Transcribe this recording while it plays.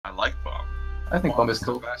like bomb. I think bomb is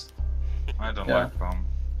cool. I don't Yeah. like bomb.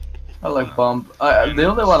 I like bomb. The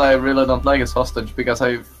only one I really don't like is hostage because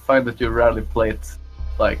I find that you rarely play it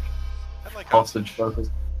like I like hostage focus.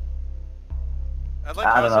 I like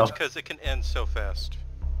I don't know. hostage because it can end so fast.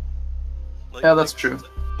 Like, Yeah, that's true.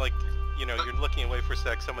 Like, you know, you're looking away for a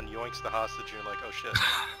sec, someone yoinks the hostage, and you're like, oh shit.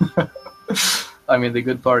 I mean, the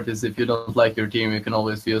good part is if you don't like your team, you can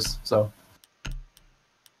always fuse. So.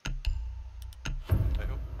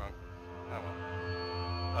 Wrong. Oh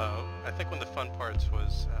well. I think one of the fun parts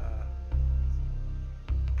was,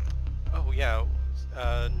 oh yeah,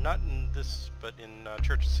 not in this, but in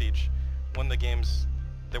Church of Siege, one of the games,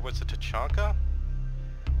 there was a Tachanka,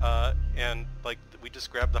 and like we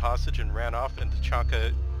just grabbed the hostage and ran off, and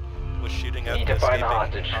Tachanka was shooting at the escaping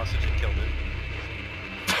hostage and killed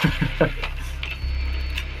it.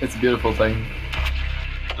 It's a beautiful thing.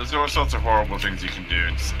 There's all sorts of horrible things you can do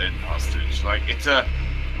in hostage. Like, it's a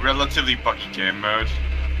relatively buggy game mode.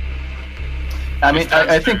 I mean,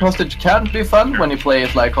 I think hostage can be fun when you play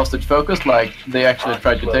it like hostage focused, like they actually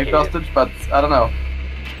try to take hostage, but I don't know.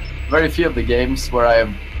 Very few of the games where I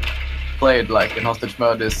have played like in hostage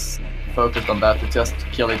mode is focused on that, to just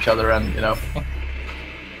kill each other and, you know.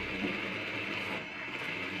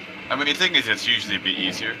 I mean, the thing is, it's usually a bit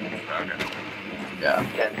easier. Okay. Yeah.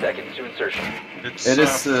 10 seconds to insertion. It's It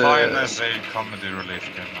is, fine as a comedy relief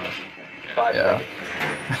game now. 5 Yeah.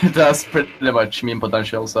 seconds. It has pretty much meme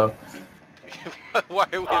potential, so. Why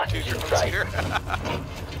do we have two drones here?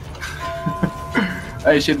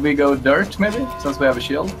 Hey, should we go dirt maybe, since we have a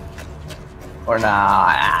shield? Or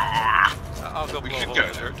nah? I'll go blow a should hole go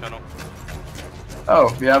in the dirt tunnel.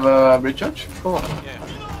 Oh, we have a bridge charge? Cool. Yeah.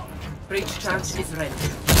 Breach charge is ready.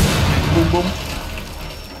 Boom boom.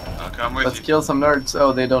 I'll come with Let's you. kill some nerds.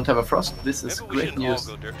 Oh, they don't have a frost. This is Maybe we great shouldn't news.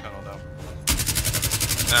 all go dirt tunnel though.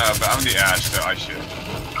 No, but I'm the Ash, so I should.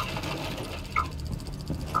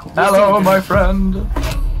 Hello, my friend.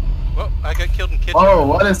 Well, I got killed in kitchen. Oh,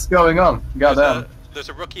 what is going on? Goddamn. There's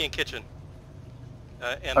a rookie in kitchen.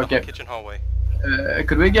 And Okay. the kitchen hallway.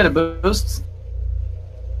 Could we get a boost?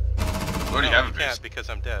 We already have a Can't boost. because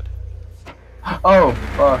I'm dead. Oh,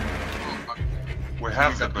 fuck. We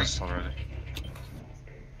have the boost already.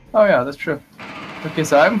 Oh yeah, that's true. Okay,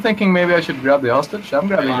 so I'm thinking maybe I should grab the hostage. I'm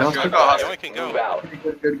grabbing the hostage. Go, hostage. Yoink can go. Move out.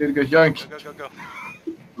 Good, yoink. Go, go, go, go.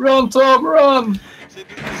 Run, Tom, run! See, this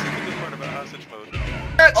is the good part about hostage mode.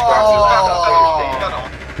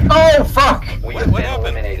 Oh, fuck! We have What been happened?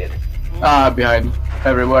 eliminated. Ah, behind.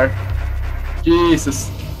 Everywhere.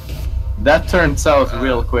 Jesus. That turned south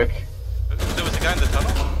real quick. There was a guy in the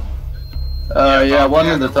tunnel? Yeah, one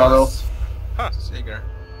in the tunnel. Huh. Seeger.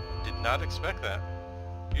 Did not expect that.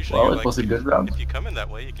 Usually Well, you're it like, was a good round. if you come in that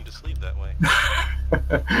way, you can just leave that way.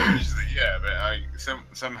 Usually, yeah, but I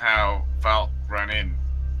somehow Val ran in.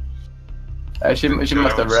 She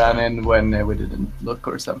must have ran in when we didn't look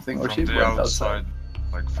or something, or From she the went outside.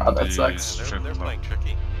 Like Oh, from that the sucks. Yeah, strip they're club. playing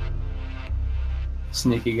tricky.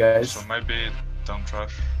 Sneaky guys. So maybe don't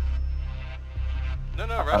rush. No, I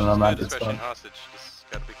rush don't know, is man, good, it's especially in fun. hostage. Just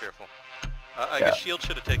gotta be careful. I Yeah. guess shield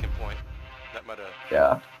should have taken point. That might have...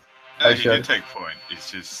 Yeah. No, I he should. did take point.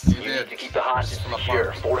 It's just You need to keep the hostage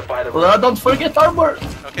secure. Fortify the Well, room. don't forget armor!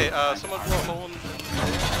 Okay, someone blow a hole in...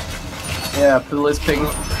 Yeah, police ping.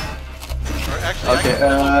 Or actually, Okay, I can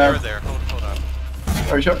build a mirror there. Hold on.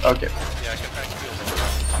 Are you sure? Okay. Yeah, I can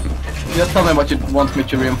build Just tell me what you want me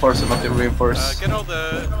to reinforce and not to reinforce. Get all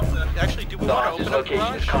the... Actually, do we The want hostage to open up the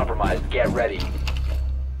location is garage? compromised. Get ready.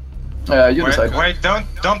 You decide. wait,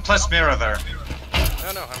 don't place mirror there.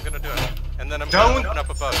 No, I'm gonna do it. And then I'm Don't- gonna open up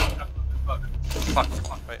above. Fuck.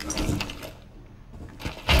 Wait.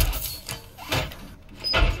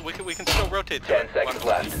 We can still rotate to 10 it. seconds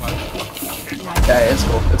Watch, left. watch. Yeah, it's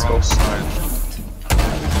cool. It's cool. Wrong side.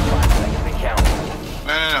 5 seconds and counting.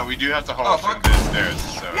 No, we do have to hold from the stairs,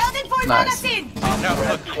 so... Loaded for Nice. magazine! Now,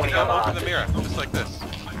 look, you can now open the mirror, just like this.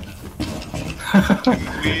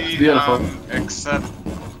 We, Beautiful. Accept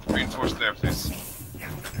reinforced there, please.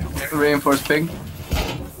 Reinforce ping.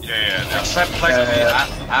 Yeah. Except like the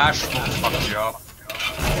Ash will fuck you up.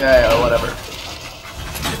 Yeah, whatever.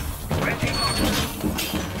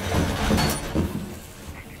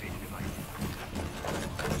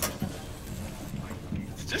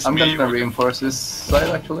 It's just I'm me. gonna reinforce this side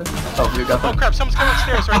actually. Oh, you got Oh that. crap, someone's coming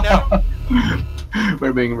upstairs right now!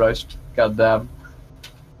 We're being rushed. God damn.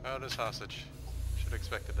 Oh, it is hostage. Should have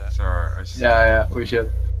expected that. Sorry, Yeah, we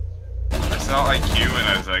should. I saw IQ and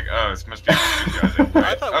I was like, oh, this must be the good guys.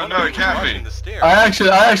 I thought Oh one no, of it them was can't watching be. the stairs. I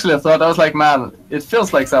actually thought, I was like, man, it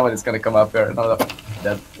feels like somebody's gonna come up here. And I was like,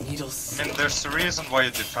 dead. Needles. I mean, there's a reason why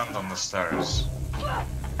you defend on the stairs.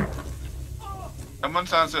 Someone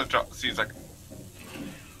sounds to drop. Seems like.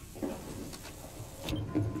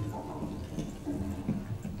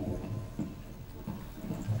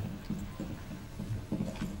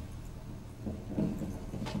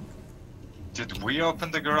 Did we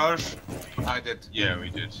open the garage? I did. Yeah, we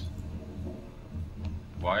did.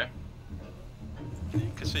 Why?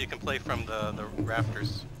 So you can play from the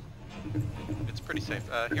rafters. It's pretty safe.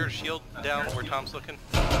 Here's shield down where Tom's looking.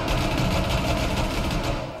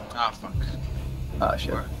 Ah, fuck. Ah,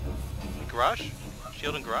 shit. Garage?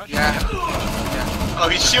 Shield and garage? Yeah. Oh,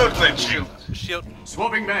 he's shield glitch. Shield. Shield.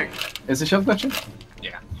 Swapping mag. Is it shield glitching?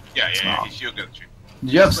 Yeah. Yeah. Oh. He's shield glitch.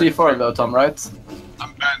 You have C4 though, Tom, right?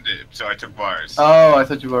 I'm bandit, so I took bars. Oh, I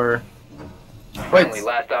thought you were... Friendly, Wait,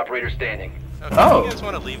 last operator standing. Okay, Oh. do you guys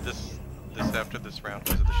want to leave this after this round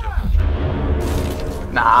because of the shield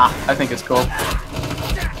glitch? nah, I think it's cool.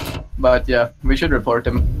 But yeah, we should report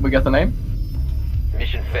him. We got the name?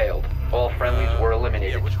 Mission failed. All friendlies were Yeah,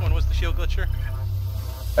 eliminated. which one was the shield glitcher?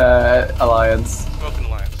 Alliance. Smoking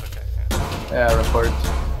Alliance, okay. Yeah, report.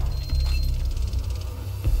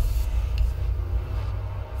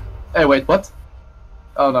 Hey, wait, what?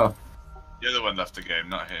 Oh no. The other one left the game,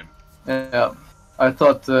 not him. Yeah, I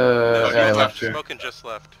thought, No, yeah, I he left you. Smoking just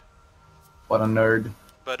left. What a nerd.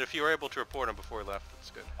 But if you were able to report him before he left,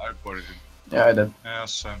 that's good. I reported him. Yeah, I did. Yeah,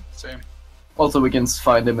 same. Also, we can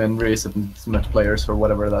find him in recent players or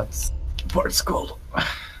whatever that's part's called.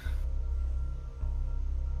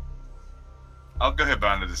 I'll go hit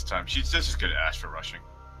Bandit this time. She's just as good at Ash for rushing.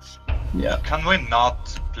 Yeah. Can we not,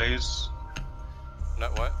 please?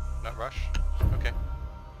 Not what? Not rush? Okay.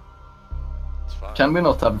 It's fine. Can we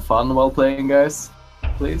not have fun while playing, guys?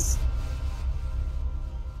 Please?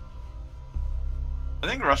 I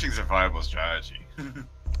think rushing's a viable strategy.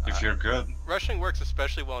 If you're good. Rushing works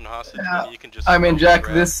especially well in hostage Yeah. when you can just... I mean, smoke Jack,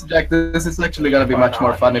 and this is actually gonna be much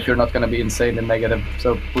more fun if you're not gonna be insane and negative.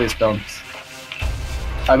 So please don't.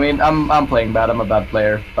 I mean, I'm playing bad. I'm a bad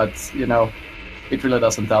player, but you know, it really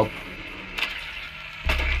doesn't help.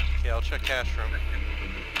 Yeah, I'll check cash room.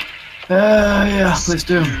 Yeah, please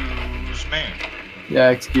do. Excuse me. Yeah,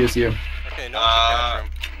 excuse you. Okay, no cash room.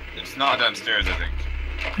 It's not downstairs, I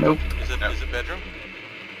think. Nope. Is it bedroom?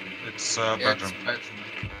 It's Yeah, bedroom. it's bedroom.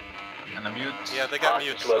 And a mute. Yeah, they got Hostage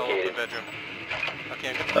mutes all over the located. bedroom. Okay,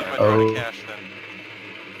 I'm gonna leave my door to cash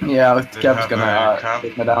then. Yeah, They Cav's have gonna a Cav?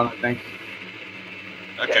 take me down, I think.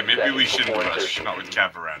 Okay, 10 maybe we seconds shouldn't before rush, insertion. not with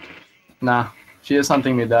Cav around. Nah, she is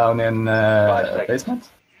hunting me down in 5 seconds. basement.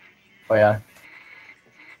 Oh yeah.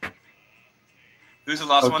 Who's the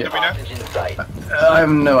last one, Okay. do we know? Hostage in sight. I have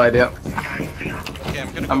no idea. Okay,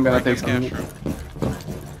 I'm gonna break take in some- cash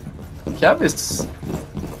room. Cav is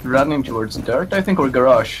running towards dirt, I think, or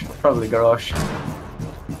garage. Probably garage. Okay,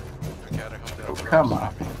 I hope they don't Come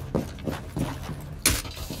on.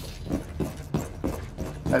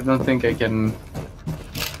 I don't think I can...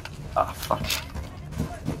 Ah, fuck.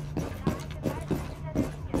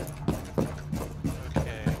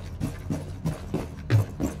 Okay.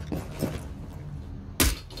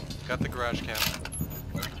 Got the garage cam.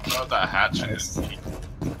 Oh, that hatch and Nice. this.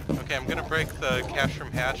 Okay, I'm gonna break the cash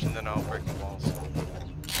room hatch and then I'll break the walls.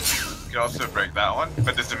 You can also break that one.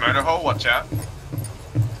 But there's a motor hole, watch out.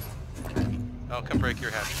 I'll come break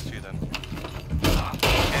your hatches too then. Okay,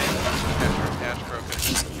 cash room hatch broken.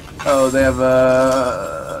 Oh, they have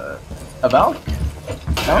a valve?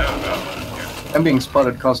 No? Yeah, valve. I'm being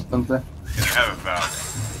spotted constantly. You have a valve.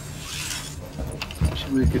 Wish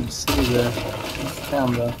we could see the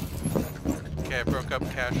camera. Okay, I broke up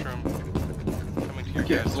cash room. Coming to your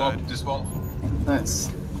Okay, guys' Blow side. up this wall. Nice.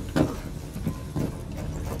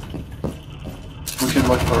 We should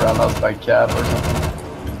watch for roundhouse by Cav or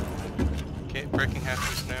something. Okay, breaking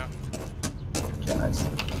hatches now. Okay, nice.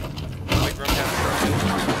 Weight room hatch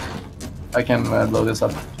broken. I can blow this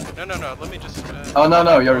up. No, let me just... Oh,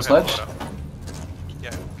 no, you're a go ahead, sledge? blow it up. Yeah,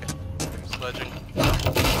 okay. I'm sledging.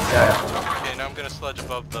 Yeah. Okay, now I'm gonna sledge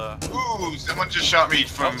above the... Ooh, someone just shot me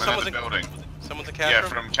from someone's another building. Someone's in cash Yeah, room?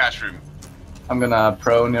 from cash room. I'm gonna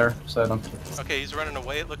prone here, so I don't... Okay, he's running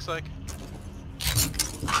away it looks like.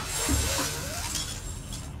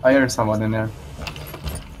 I hear someone in there.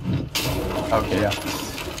 Okay,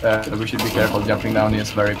 yeah. We should be careful jumping down, he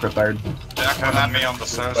is very prepared. Jack, one at me on the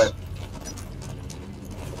stairs. Right.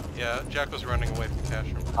 Yeah, Jack was running away from cash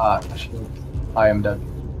room. Ah, shit. I am dead.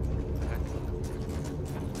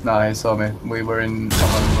 No, he saw me. We were in...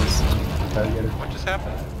 Someone was targeted. What just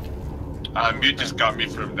happened? Mute just got me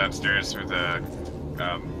from downstairs with a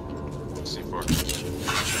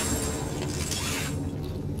C4.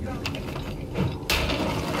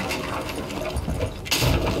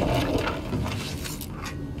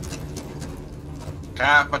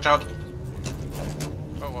 Cat, watch out.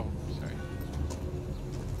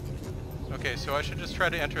 Okay, so I should just try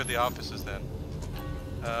to enter the offices then.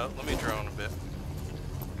 Let me drone a bit.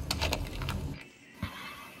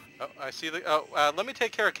 Oh, I see the... Oh, let me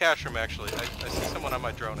take care of cash room, actually. I see someone on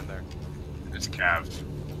my drone in there. It's calved.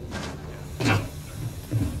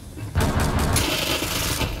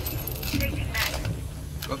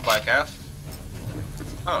 Goodbye, Cav.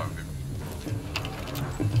 Oh,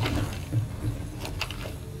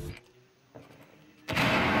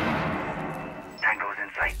 Tango's in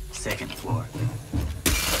sight. Second floor.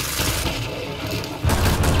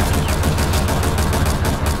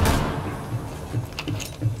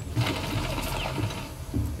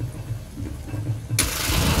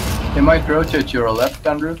 He might rotate to your left,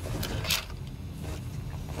 Andrew.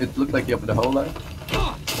 It looked like you opened a hole there.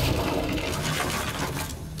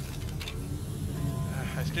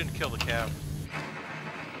 I didn't kill the cav.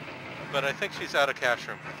 But I think she's out of cash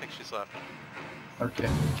room. I think she's left. Okay.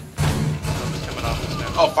 I'm just coming off this now.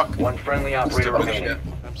 Oh, fuck. One friendly operator Stupid remaining. shit.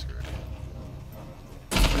 I'm screwed.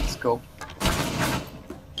 Let's go.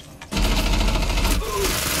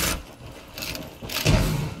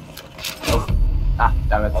 Oh. Ah,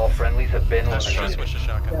 damn it. All friendlies have been I should eliminated. switch to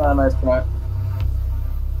shotgun. Yeah, nice try.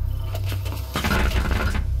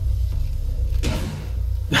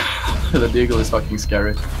 The deagle is fucking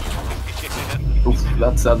scary. Oof,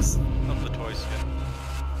 that sense. Of the toy skin.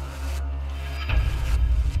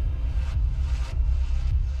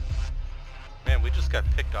 Man, we just got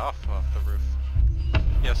picked off the roof.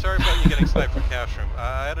 Yeah, sorry about you getting sniped from cash room.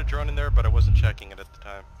 I had a drone in there, but I wasn't checking it at the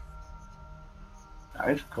time.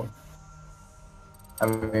 Alright, cool. I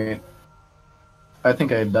mean, I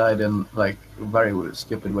think I died in like very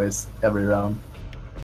stupid ways every round.